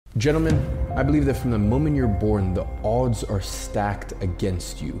Gentlemen, I believe that from the moment you're born, the odds are stacked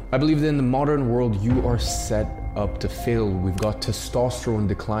against you. I believe that in the modern world, you are set up to fail. We've got testosterone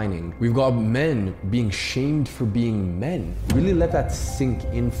declining. We've got men being shamed for being men. Really let that sink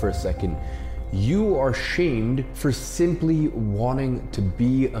in for a second. You are shamed for simply wanting to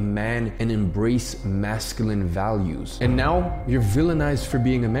be a man and embrace masculine values. And now you're villainized for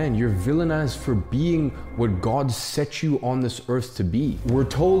being a man. You're villainized for being what God set you on this earth to be. We're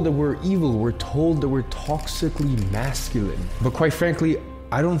told that we're evil. We're told that we're toxically masculine. But quite frankly,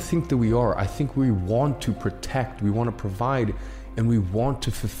 I don't think that we are. I think we want to protect, we want to provide, and we want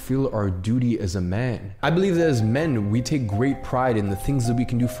to fulfill our duty as a man. I believe that as men, we take great pride in the things that we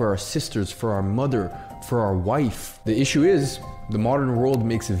can do for our sisters, for our mother, for our wife. The issue is, the modern world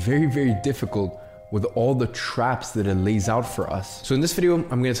makes it very, very difficult with all the traps that it lays out for us. So in this video,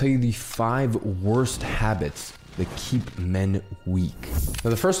 I'm gonna tell you the 5 worst habits that keep men weak. Now,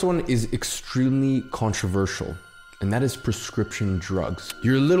 the first one is extremely controversial, and that is prescription drugs.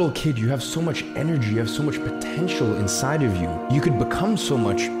 You're a little kid, you have so much energy, you have so much potential inside of you. You could become so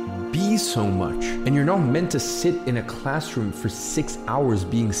much, be so much. And you're not meant to sit in a classroom for 6 hours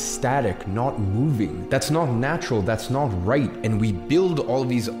being static, not moving. That's not natural, that's not right. And we build all of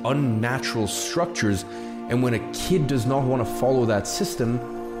these unnatural structures, and when a kid does not want to follow that system,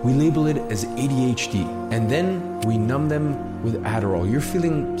 we label it as ADHD. And then we numb them with Adderall. You're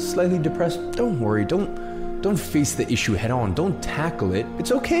feeling slightly depressed? Don't worry, don't face the issue head on. Don't tackle it.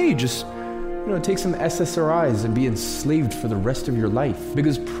 It's okay. Just, take some SSRIs and be enslaved for the rest of your life.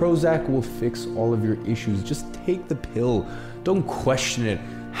 Because Prozac will fix all of your issues. Just take the pill. Don't question it.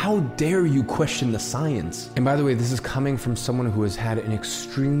 How dare you question the science? And by the way, this is coming from someone who has had an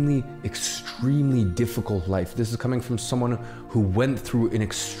extremely, extremely difficult life. This is coming from someone who went through an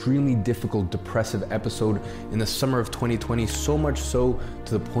extremely difficult depressive episode in the summer of 2020, so much so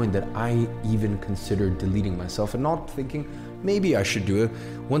to the point that I even considered deleting myself and not thinking, maybe I should do it.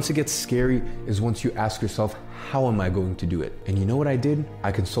 Once it gets scary is once you ask yourself, how am I going to do it? And you know what I did?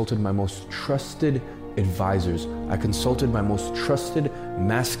 I consulted my most trusted advisors. I consulted my most trusted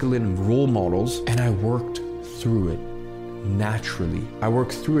masculine role models, and I worked through it naturally. I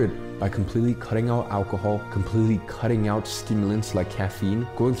worked through it by completely cutting out alcohol, completely cutting out stimulants like caffeine,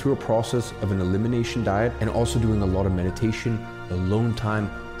 going through a process of an elimination diet, and also doing a lot of meditation, alone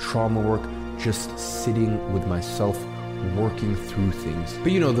time, trauma work, just sitting with myself, working through things.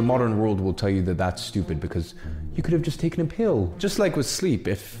 But the modern world will tell you that that's stupid because you could have just taken a pill. Just like with sleep,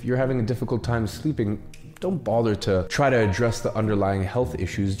 if you're having a difficult time sleeping, don't bother to try to address the underlying health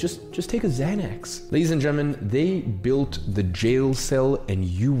issues. Just take a Xanax. Ladies and gentlemen, they built the jail cell and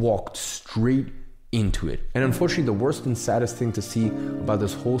you walked straight into it. And unfortunately, the worst and saddest thing to see about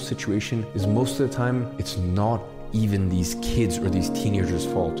this whole situation is most of the time, it's not even these kids or these teenagers'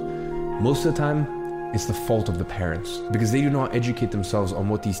 fault. Most of the time, it's the fault of the parents because they do not educate themselves on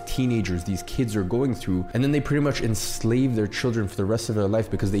what these teenagers, these kids are going through. And then they pretty much enslave their children for the rest of their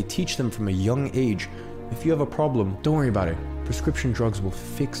life because they teach them from a young age, if you have a problem, don't worry about it. Prescription drugs will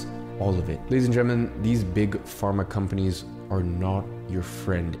fix all of it. Ladies and gentlemen, these big pharma companies are not your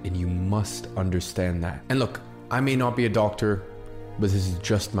friend, and you must understand that. And look, I may not be a doctor, but this is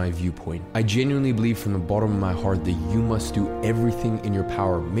just my viewpoint. I genuinely believe from the bottom of my heart that you must do everything in your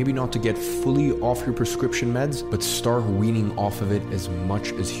power, maybe not to get fully off your prescription meds, but start weaning off of it as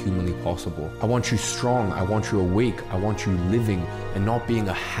much as humanly possible. I want you strong, I want you awake, I want you living and not being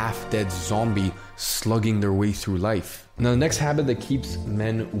a half-dead zombie slugging their way through life. Now, the next habit that keeps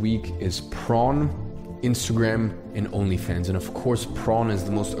men weak is prawn, Instagram, and OnlyFans. And of course, prawn is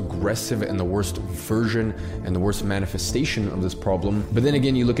the most aggressive and the worst version and the worst manifestation of this problem. But then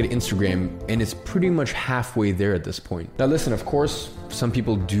again, you look at Instagram and it's pretty much halfway there at this point. Now listen, of course, some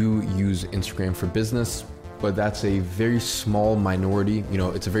people do use Instagram for business, but that's a very small minority.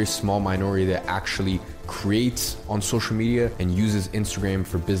 It's a very small minority that actually creates on social media and uses Instagram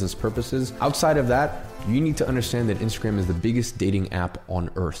for business purposes. Outside of that, you need to understand that Instagram is the biggest dating app on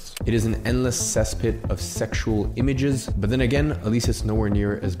earth. It is an endless cesspit of sexual images, but then again, at least it's nowhere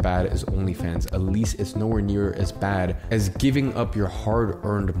near as bad as OnlyFans. At least it's nowhere near as bad as giving up your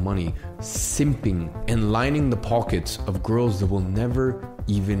hard-earned money, simping, and lining the pockets of girls that will never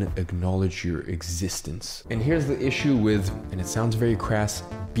even acknowledge your existence. And here's the issue with, and it sounds very crass,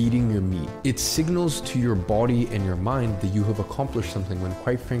 beating your meat. It signals to your body and your mind that you have accomplished something when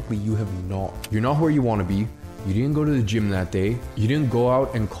quite frankly you have not. You're not where you want to be. You didn't go to the gym that day. You didn't go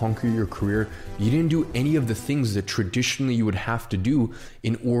out and conquer your career. You didn't do any of the things that traditionally you would have to do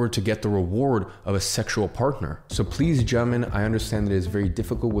in order to get the reward of a sexual partner. So please, gentlemen, I understand that it is very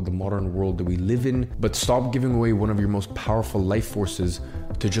difficult with the modern world that we live in, but stop giving away one of your most powerful life forces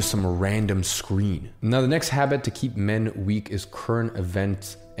to just some random screen. Now, the next habit to keep men weak is current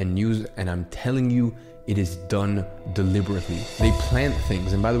events and news, and I'm telling you, it is done deliberately. They plant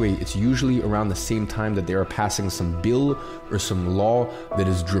things, and by the way, it's usually around the same time that they are passing some bill or some law that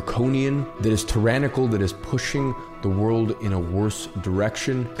is draconian, that is tyrannical, that is pushing the world in a worse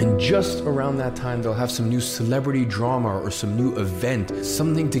direction. And just around that time, they'll have some new celebrity drama or some new event,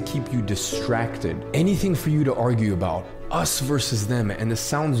 something to keep you distracted, anything for you to argue about. Us versus them. And this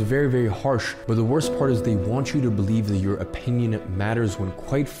sounds very, very harsh, but the worst part is they want you to believe that your opinion matters when,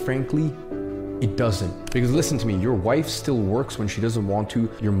 quite frankly, it doesn't. Because listen to me, your wife still works when she doesn't want to.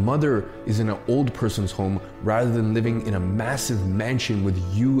 Your mother is in an old person's home rather than living in a massive mansion with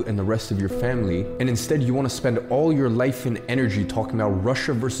you and the rest of your family. And instead you want to spend all your life and energy talking about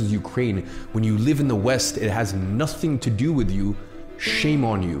Russia versus Ukraine when you live in the West. It has nothing to do with you. Shame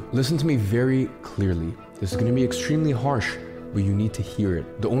on you. Listen to me very clearly. This is going to be extremely harsh, but you need to hear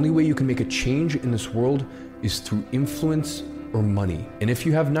it. The only way you can make a change in this world is through influence or money. And if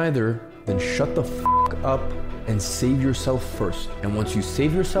you have neither, then shut the fuck up and save yourself first. And once you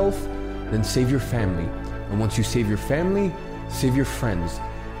save yourself, then save your family. And once you save your family, save your friends.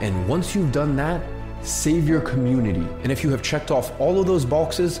 And once you've done that, save your community. And if you have checked off all of those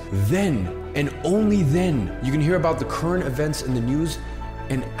boxes, then and only then you can hear about the current events in the news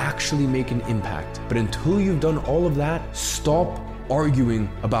and actually make an impact. But until you've done all of that, stop arguing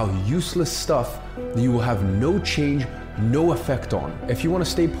about useless stuff that you will have no change, no effect on. If you want to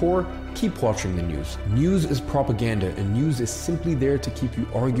stay poor, keep watching the news. News is propaganda, and news is simply there to keep you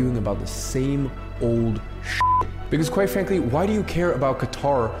arguing about the same old shit. Because quite frankly, why do you care about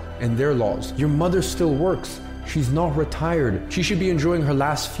Qatar and their laws? Your mother still works. She's not retired. She should be enjoying her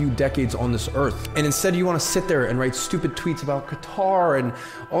last few decades on this earth. And instead you want to sit there and write stupid tweets about Qatar and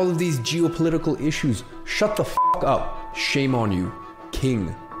all of these geopolitical issues. Shut the fuck up. Shame on you.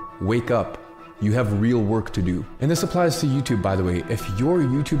 King, wake up. You have real work to do. And this applies to YouTube, by the way. If your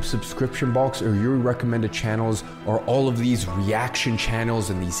YouTube subscription box or your recommended channels are all of these reaction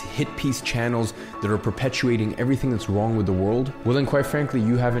channels and these hit piece channels that are perpetuating everything that's wrong with the world, well then quite frankly,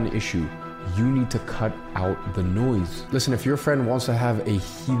 you have an issue. You need to cut out the noise. Listen, if your friend wants to have a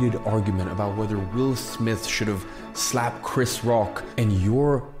heated argument about whether Will Smith should have slapped Chris Rock and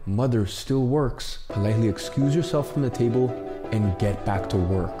your mother still works, politely excuse yourself from the table and get back to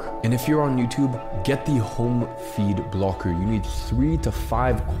work. And if you're on YouTube, get the home feed blocker. You need 3 to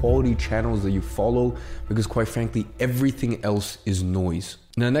 5 quality channels that you follow because quite frankly, everything else is noise.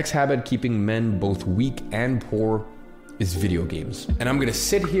 Now, the next habit keeping men both weak and poor is video games. And I'm gonna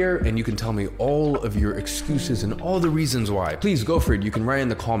sit here and you can tell me all of your excuses and all the reasons why. Please go for it. You can write in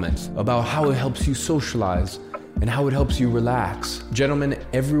the comments about how it helps you socialize and how it helps you relax. Gentlemen,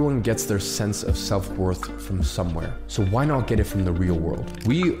 everyone gets their sense of self-worth from somewhere. So why not get it from the real world?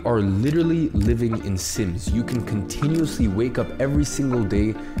 We are literally living in Sims. You can continuously wake up every single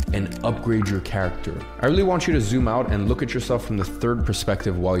day and upgrade your character. I really want you to zoom out and look at yourself from the third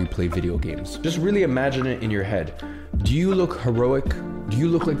perspective while you play video games. Just really imagine it in your head. Do you look heroic? Do you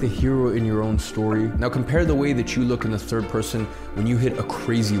look like the hero in your own story? Now compare the way that you look in the third person when you hit a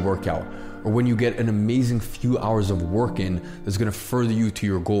crazy workout, or when you get an amazing few hours of work in that's gonna further you to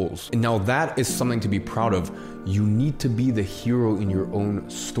your goals. And now that is something to be proud of. You need to be the hero in your own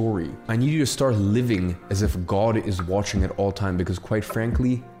story. I need you to start living as if God is watching at all time, because quite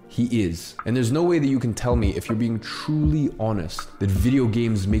frankly, He is. And there's no way that you can tell me, if you're being truly honest, that video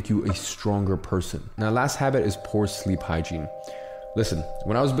games make you a stronger person. Now, last habit is poor sleep hygiene. Listen,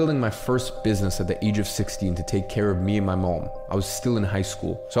 when I was building my first business at the age of 16 to take care of me and my mom, I was still in high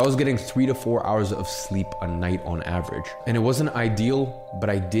school. So I was getting 3 to 4 hours of sleep a night on average. And it wasn't ideal, but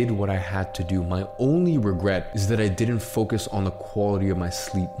I did what I had to do. My only regret is that I didn't focus on the quality of my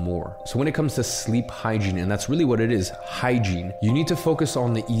sleep more. So when it comes to sleep hygiene, and that's really what it is, hygiene, you need to focus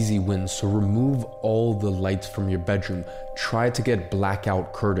on the easy wins. So remove all the lights from your bedroom. Try to get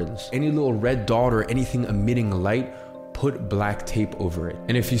blackout curtains. Any little red dot or anything emitting light, put black tape over it.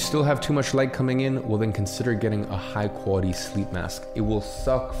 And if you still have too much light coming in, well then consider getting a high quality sleep mask. It will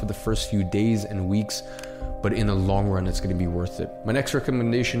suck for the first few days and weeks, but in the long run, it's gonna be worth it. My next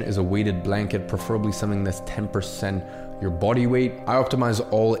recommendation is a weighted blanket, preferably something that's 10% your body weight. I optimize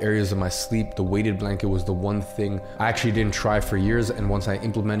all areas of my sleep. The weighted blanket was the one thing I actually didn't try for years, and once I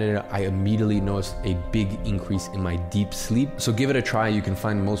implemented it, I immediately noticed a big increase in my deep sleep. So give it a try. You can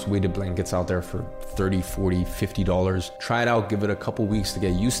find most weighted blankets out there for $30, $40, $50. Try it out, give it a couple weeks to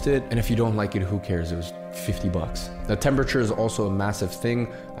get used to it, and if you don't like it, who cares? It was $50. Now, temperature is also a massive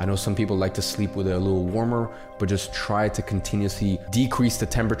thing. I know some people like to sleep with it a little warmer, but just try to continuously decrease the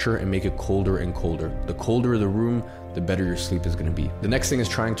temperature and make it colder and colder. The colder the room, the better your sleep is going to be. The next thing is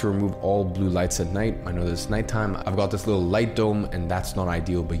trying to remove all blue lights at night. I know that it's nighttime. I've got this little light dome, and that's not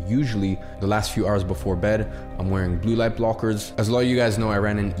ideal, but usually the last few hours before bed, I'm wearing blue light blockers. As a lot of you guys know, I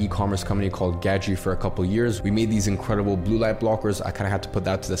ran an e-commerce company called Gadzhi for a couple years. We made these incredible blue light blockers. I kind of had to put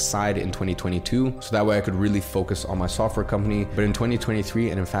that to the side in 2022, so that way I could really focus on my software company. But in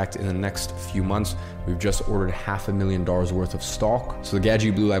 2023, and in fact in the next few months, we've just ordered $500,000 worth of stock. So the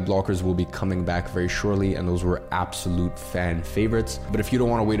Gadzhi blue light blockers will be coming back very shortly, and those were absolute fan favorites. But if you don't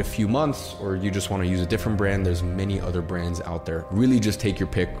want to wait a few months, or you just want to use a different brand, there's many other brands out there. Really just take your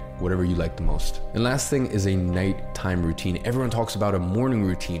pick, whatever you like the most. And last thing is a nighttime routine. Everyone talks about a morning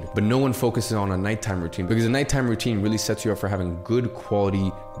routine, but no one focuses on a nighttime routine, because a nighttime routine really sets you up for having good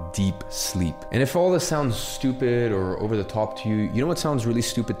quality, deep sleep. And if all this sounds stupid or over the top to you, you know what sounds really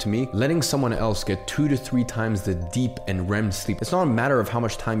stupid to me? Letting someone else get 2 to 3 times the deep and REM sleep. It's not a matter of how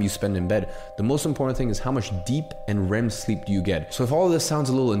much time you spend in bed. The most important thing is how much deep and REM sleep do you get. So if all of this sounds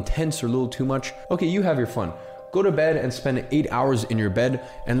a little intense or a little too much, okay, you have your fun. Go to bed and spend 8 hours in your bed,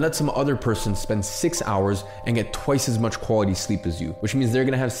 and let some other person spend 6 hours and get twice as much quality sleep as you, which means they're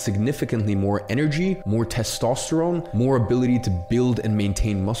gonna have significantly more energy, more testosterone, more ability to build and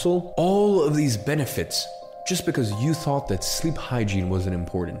maintain muscle. All of these benefits just because you thought that sleep hygiene wasn't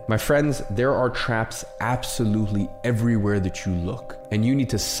important. My friends, there are traps absolutely everywhere that you look, and you need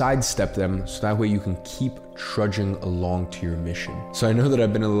to sidestep them so that way you can keep trudging along to your mission. So I know that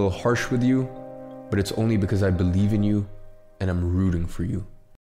I've been a little harsh with you, but it's only because I believe in you and I'm rooting for you.